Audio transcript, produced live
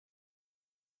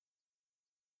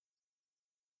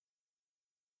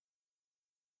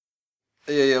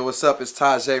Yeah, what's up? It's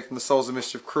Tajai from the Souls of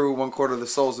Mischief crew. 1/4 of the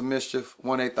Souls of Mischief,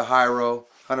 1/8 the Hyro,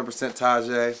 100%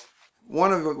 Tajai.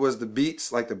 One of it was the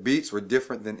beats. Like the beats were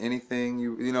different than anything.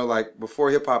 You know, like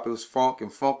before hip hop, it was funk,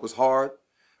 and funk was hard,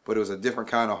 but it was a different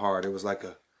kind of hard. It was like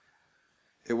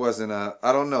it wasn't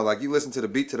I don't know. Like you listen to the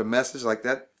beat to the message, like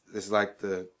that is like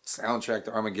the soundtrack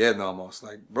to Armageddon almost.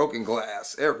 Like broken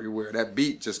glass everywhere. That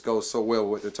beat just goes so well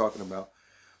with what they're talking about.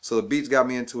 So the beats got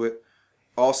me into it.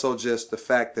 Also just the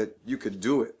fact that you could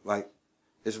do it. Like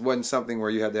it wasn't something where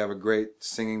you had to have a great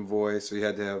singing voice, or you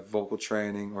had to have vocal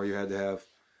training, or you had to have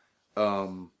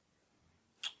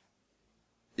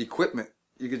equipment.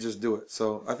 You could just do it.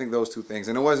 So I think those two things.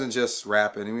 And it wasn't just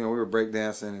rapping. You know, we were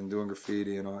breakdancing and doing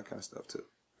graffiti and all that kind of stuff too.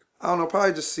 I don't know,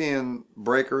 probably just seeing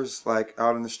breakers like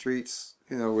out in the streets,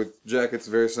 you know, with jackets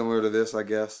very similar to this, I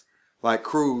guess. Like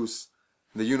crews,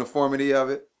 the uniformity of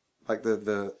it, like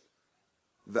the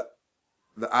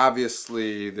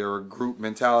obviously there were group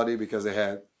mentality because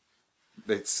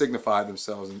they signified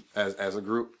themselves as a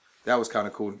group. That was kind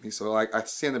of cool to me. So like I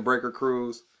seeing the breaker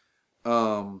crews,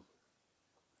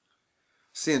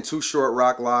 seeing Too Short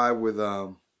rock live with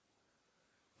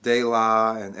De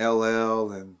La and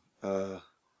LL and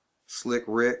Slick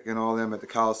Rick and all them at the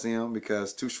Coliseum,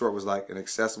 because Too Short was like an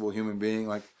accessible human being.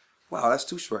 Like, wow, that's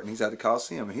Too Short, and he's at the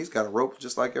Coliseum, and he's got a rope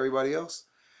just like everybody else,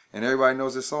 and everybody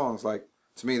knows his songs. Like,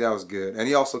 to me, that was good. And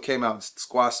he also came out and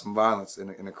squashed some violence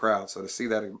in the crowd. So to see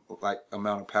that like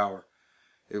amount of power,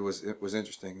 it was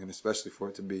interesting, and especially for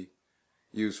it to be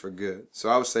used for good. So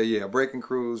I would say, yeah, breaking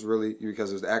crews really,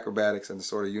 because it was the acrobatics and the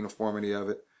sort of uniformity of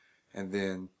it, and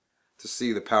then to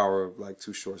see the power of like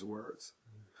Too Short's words.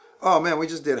 Oh man, we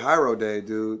just did Hyro Day,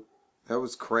 dude. That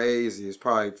was crazy. It's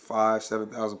probably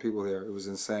 5,000-7,000 people there. It was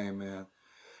insane, man.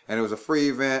 And it was a free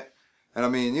event. And I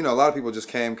mean, you know, a lot of people just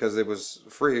came because it was a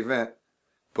free event.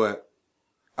 But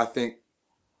I think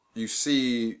you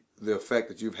see the effect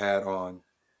that you've had on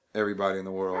everybody in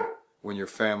the world when your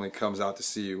family comes out to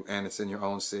see you, and it's in your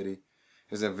own city.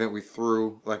 It's an event we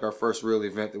threw, like our first real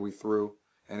event that we threw,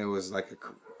 and it was like a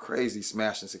crazy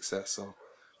smashing success. So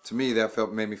to me,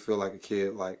 that made me feel like a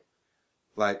kid, like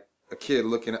a kid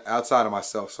looking outside of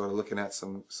myself, sort of looking at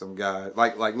some guy,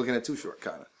 like looking at Too Short,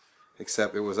 kind of,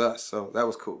 except it was us. So that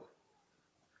was cool.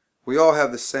 We all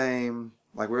have the same,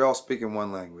 like we're all speaking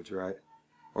one language, right?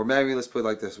 Or maybe let's put it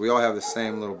like this: we all have the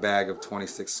same little bag of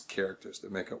 26 characters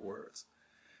that make up words,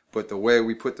 but the way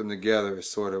we put them together is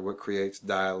sort of what creates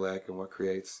dialect and what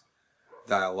creates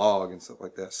dialogue and stuff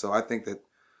like that. So I think that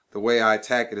the way I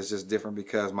attack it is just different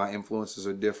because my influences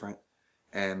are different.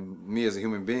 And me as a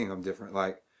human being, I'm different.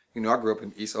 Like, you know, I grew up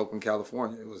in East Oakland,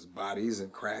 California. It was bodies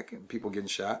and crack and people getting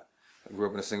shot. I grew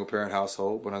up in a single parent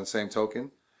household, but on the same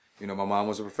token, you know, my mom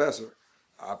was a professor.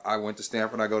 I went to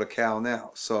Stanford and I go to Cal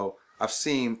now. So I'm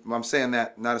saying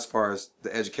that not as far as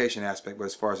the education aspect, but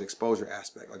as far as the exposure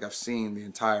aspect. Like I've seen the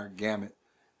entire gamut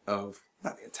of,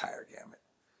 not the entire gamut,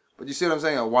 but you see what I'm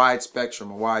saying? A wide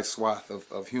spectrum, a wide swath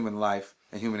of human life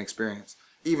and human experience.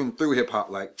 Even through hip hop,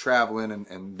 like traveling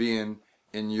and being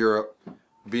in Europe,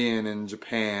 being in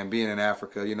Japan, being in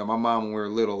Africa. You know, my mom, when we were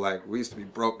little, like, we used to be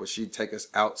broke, but she'd take us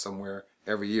out somewhere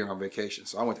every year on vacation.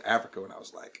 So I went to Africa when I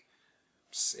was like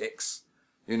 6,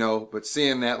 you know, but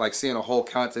seeing that, like seeing a whole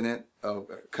continent of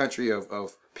a country of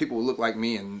people who looked like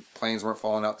me, and planes weren't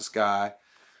falling out the sky.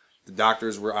 The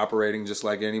doctors were operating just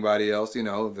like anybody else, you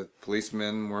know, the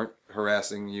policemen weren't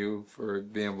harassing you for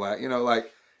being black, you know, like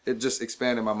it just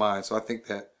expanded my mind. So I think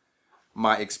that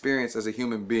my experience as a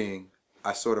human being,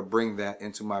 I sort of bring that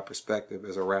into my perspective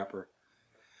as a rapper.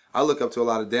 I look up to a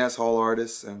lot of dance hall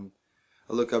artists, and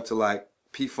I look up to like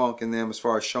P-Funk and them as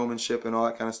far as showmanship and all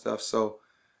that kind of stuff. So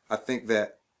I think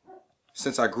that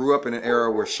since I grew up in an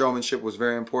era where showmanship was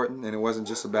very important, and it wasn't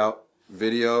just about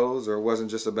videos, or it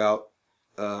wasn't just about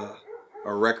a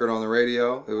record on the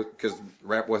radio, it was because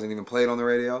rap wasn't even played on the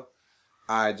radio,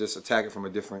 I just attack it from a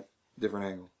different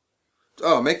angle.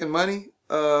 Oh, making money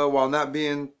while not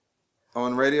being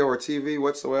on radio or TV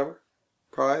whatsoever.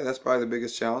 That's probably the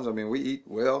biggest challenge. I mean, we eat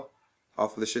well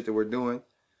off of the shit that we're doing.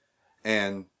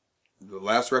 And the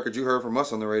last record you heard from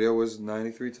us on the radio was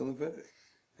 93 Till Infinity.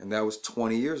 And that was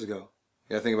 20 years ago.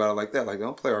 You gotta think about it like that. Like, they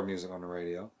don't play our music on the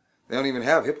radio. They don't even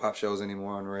have hip-hop shows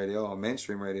anymore on the radio, on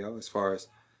mainstream radio, as far as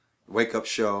Wake Up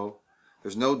Show.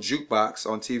 There's no jukebox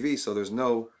on TV, so there's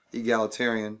no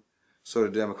egalitarian sort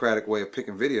of democratic way of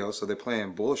picking videos, so they're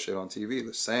playing bullshit on TV,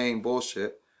 the same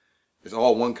bullshit. There's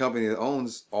all one company that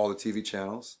owns all the TV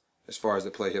channels as far as they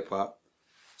play hip-hop.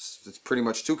 It's pretty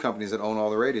much 2 companies that own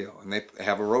all the radio, and they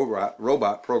have a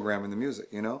robot programming the music,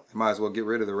 you know? They might as well get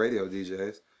rid of the radio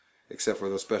DJs, except for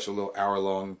those special little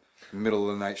hour-long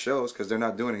middle-of-the-night shows, because they're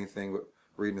not doing anything but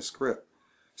reading a script.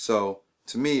 So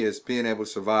to me, it's being able to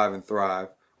survive and thrive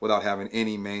without having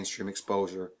any mainstream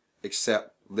exposure,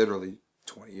 except literally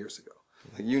 20 years ago.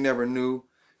 Like, you never knew,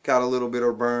 got a little bit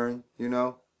of burn, you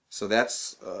know? So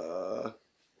that's,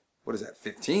 what is that,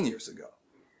 15 years ago.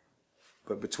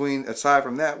 But aside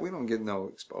from that, we don't get no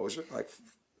exposure. Like,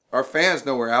 our fans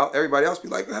know we're out. Everybody else be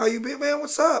like, how you been, man?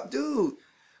 What's up, dude?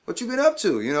 What you been up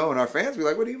to? You know, and our fans be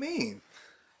like, what do you mean?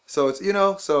 So it's, you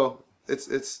know, so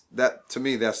it's that, to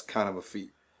me, that's kind of a feat.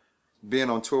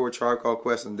 Being on tour with Tribe Called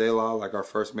Quest and De La, like our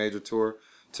first major tour,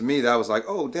 to me, that was like,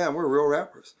 oh, damn, we're real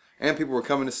rappers. And people were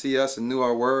coming to see us and knew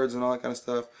our words and all that kind of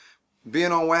stuff.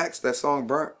 Being on Wax, that song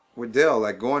Burnt with Dell,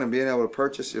 like going and being able to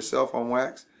purchase yourself on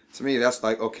Wax, to me, that's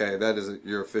like, okay,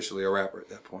 you're officially a rapper at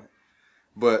that point.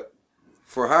 But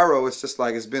for Hiero, it's just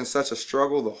like, it's been such a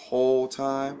struggle the whole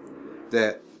time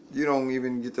that you don't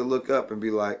even get to look up and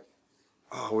be like,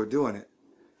 oh, we're doing it.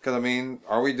 Because, I mean,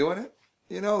 are we doing it?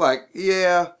 You know, like,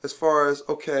 yeah, as far as,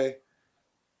 okay,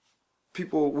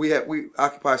 people, we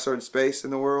occupy a certain space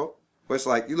in the world. But it's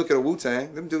like, you look at a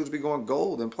Wu-Tang, them dudes be going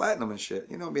gold and platinum and shit.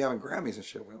 You know, be having Grammys and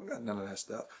shit. We don't got none of that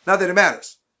stuff. Not that it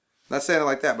matters. I'm not saying it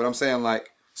like that, but I'm saying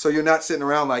like, so you're not sitting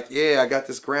around like, yeah, I got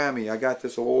this Grammy, I got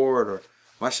this award, or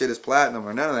my shit is platinum,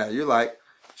 or none of that. You're like,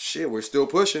 shit, we're still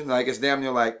pushing. Like, it's damn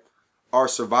near like our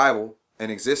survival and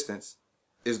existence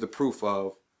is the proof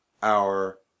of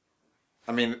our,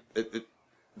 I mean,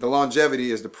 the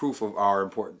longevity is the proof of our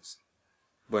importance.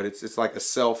 But it's like a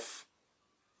self-proof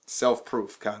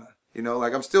kind of. You know,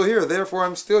 like, I'm still here, therefore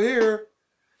I'm still here,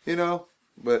 you know.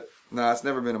 But, nah, it's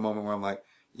never been a moment where I'm like,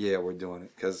 yeah, we're doing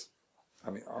it. Because, I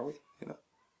mean, are we? You know.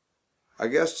 I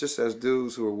guess just as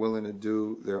dudes who are willing to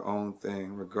do their own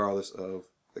thing, regardless of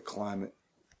the climate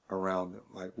around them.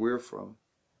 Like, we're from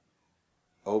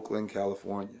Oakland,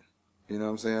 California. You know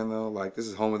what I'm saying, though? Like, this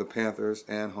is home of the Panthers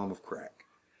and home of crack.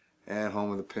 And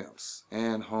home of the pimps.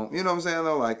 And home, you know what I'm saying,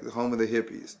 though? Like, the home of the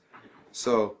hippies.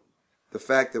 So, the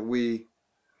fact that we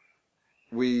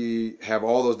have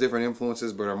all those different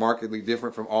influences but are markedly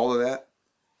different from all of that,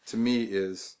 to me,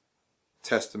 is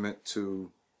testament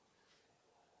to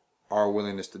our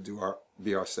willingness to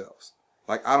be ourselves.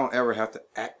 Like, I don't ever have to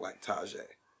act like Tajai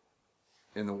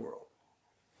in the world.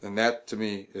 And that, to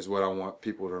me, is what I want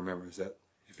people to remember, is that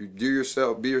if you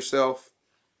be yourself,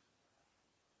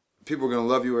 people are going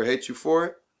to love you or hate you for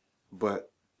it,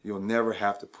 but you'll never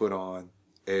have to put on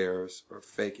airs or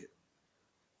fake it.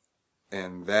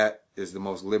 And that is the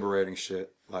most liberating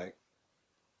shit, like,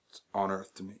 on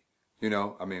earth to me. You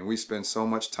know, I mean, we spend so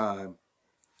much time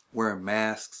wearing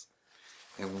masks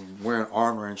and wearing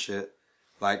armor and shit,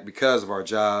 like, because of our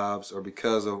jobs or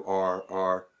because of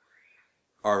our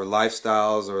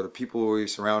lifestyles or the people we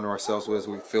surround ourselves with,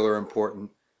 we feel are important,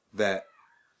 that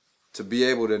to be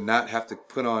able to not have to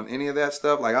put on any of that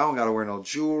stuff, like, I don't got to wear no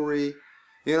jewelry.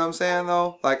 You know what I'm saying,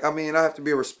 though? Like, I mean, I have to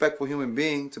be a respectful human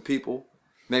being to people.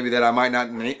 Maybe that I might not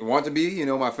want to be. You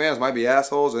know, my fans might be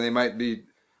assholes or they might be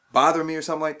bothering me or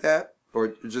something like that. Or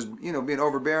just, you know, being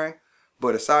overbearing.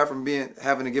 But aside from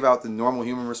having to give out the normal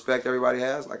human respect everybody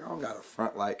has, like, I don't got to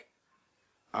front like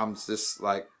I'm just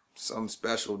like some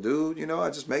special dude. You know, I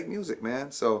just make music,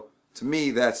 man. So to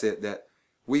me, that's it. That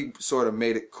we sort of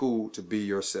made it cool to be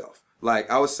yourself. Like,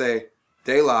 I would say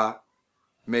De La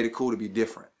made it cool to be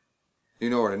different. You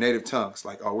know, or the native tongues.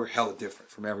 Like, oh, we're hella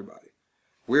different from everybody.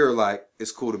 We're like,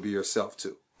 it's cool to be yourself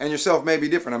too. And yourself may be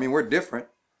different. I mean, we're different.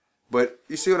 But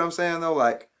you see what I'm saying, though?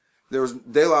 Like,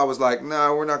 De La was like,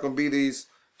 nah, we're not going to be these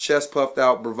chest puffed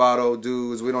out bravado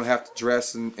dudes. We don't have to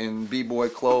dress in b-boy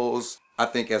clothes. I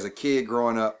think as a kid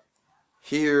growing up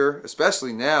here,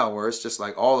 especially now, where it's just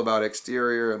like all about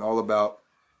exterior and all about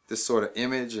this sort of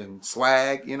image and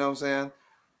swag, you know what I'm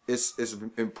saying? It's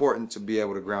important to be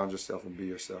able to ground yourself and be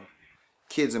yourself.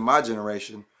 Kids in my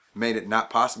generation made it not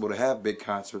possible to have big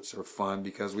concerts or fun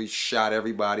because we shot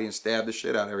everybody and stabbed the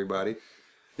shit out of everybody.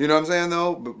 You know what I'm saying,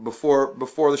 though? Before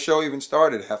the show even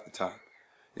started half the time.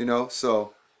 You know,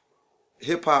 so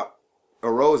hip-hop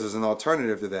arose as an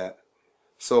alternative to that.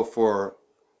 So for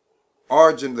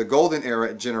the golden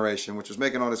era generation, which was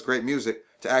making all this great music,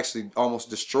 to actually almost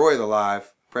destroy the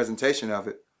live presentation of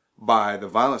it by the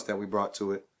violence that we brought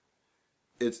to it,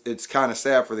 it's kind of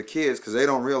sad for the kids because they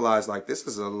don't realize, like, this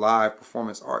is a live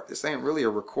performance art. This ain't really a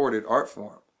recorded art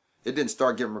form. It didn't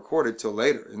start getting recorded till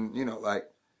later. And, you know, like,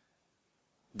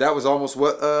 that was almost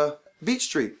what Beat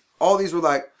Street. All these were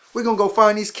like, we're going to go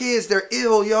find these kids. They're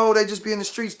ill, yo. They just be in the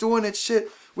streets doing that shit.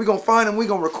 We're going to find them. We're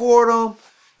going to record them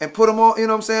and put them all, you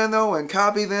know what I'm saying, though, and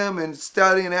copy them and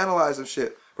study and analyze them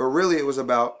shit. But really it was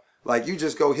about, like, you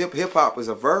just go hip-hop is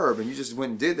a verb and you just went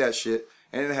and did that shit.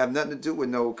 And it didn't have nothing to do with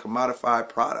no commodified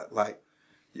product. Like,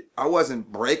 I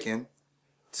wasn't breaking.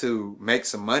 to make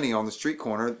some money on the street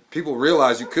corner. People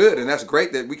realize you could, and that's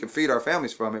great that we can feed our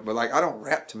families from it. But like, I don't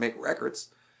rap to make records.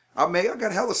 I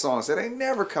got hella songs that ain't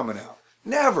never coming out.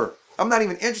 Never. I'm not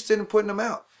even interested in putting them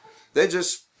out. They're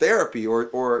just therapy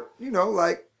or you know,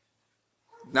 like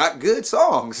not good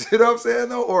songs. You know what I'm saying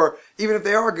though? Or even if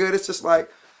they are good, it's just like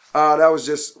that was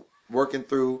just working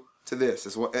through to this.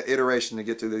 It's one iteration to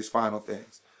get to these final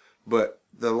things. But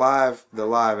the live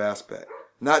aspect,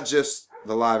 not just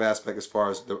the live aspect as far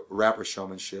as the rapper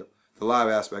showmanship, the live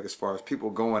aspect as far as people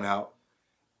going out,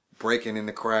 breaking in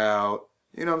the crowd,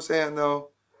 you know what I'm saying though?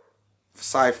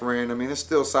 Ciphering, I mean, it's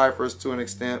still ciphers to an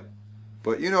extent,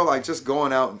 but you know, like just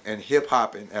going out and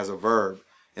hip-hopping as a verb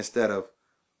instead of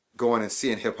going and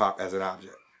seeing hip-hop as an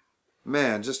object.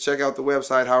 Man, just check out the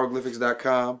website,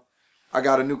 hieroglyphics.com. I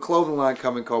got a new clothing line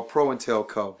coming called Pro and Tel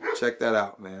Co. Check that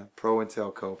out, man. Pro and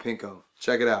Tel Co. Pinko.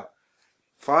 Check it out.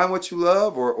 Find what you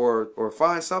love or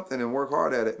find something and work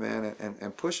hard at it, man,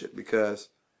 and push it, because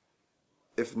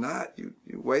if not, you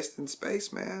wasting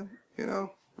space, man. You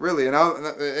know, really. And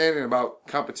it ain't about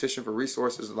competition for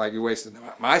resources like you're wasting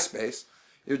my space.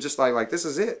 You're just like this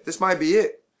is it. This might be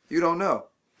it. You don't know.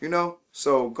 You know?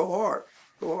 So go hard.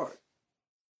 Go hard.